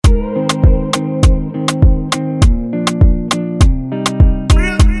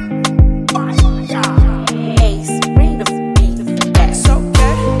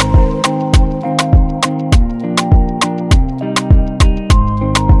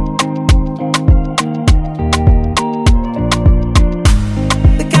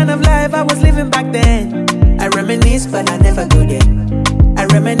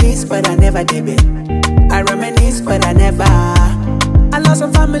never did it. I reminisce, but I never. I lost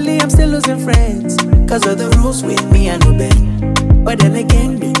some family, I'm still losing friends. Cause of the rules with me, I know bend. But then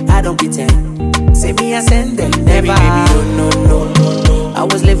again, me, I don't pretend. Say me, I send them, never. Baby, no. I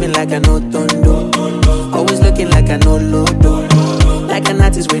was living like I no tondo. Always looking like I no lodo. Like an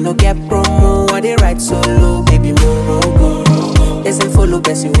artist, we no get promo. I they write solo, baby, more. They say follow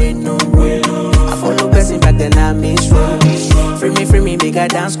person, we no road. I follow person, back then I miss road. Free me, make a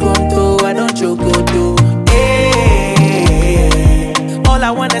dance conto. I don't joke, go do. Hey, all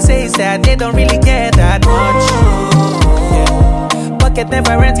I wanna say is that they don't really care that much. Pocket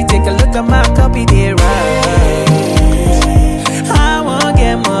never empty, take a look at my copy, they right. I won't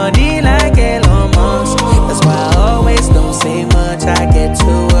get money like Elon Musk. That's why I always don't say much, I get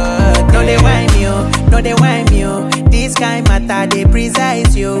to work. No, they whine you, no, they whine you. This kind matter, they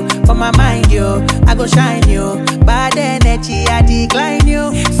precise you. For my mind, you, I go shine you. Bad energy, I decline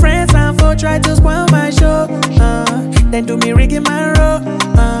you. Friends and foe try to spoil my show. Then do me rigging my row.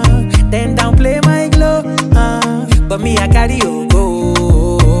 Then downplay my glow. But me, I carry you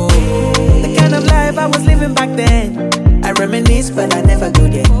go. The kind of life I was living back then. I reminisce, but I never go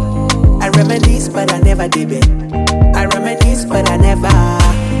there. I reminisce, but I never did it. I reminisce, but I never.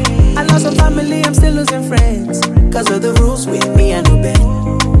 I lost some family, I'm still losing friends. Cause of the rules with me, I know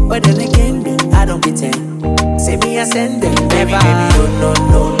bend. But then again, me, I don't pretend. Say me, I send them, never.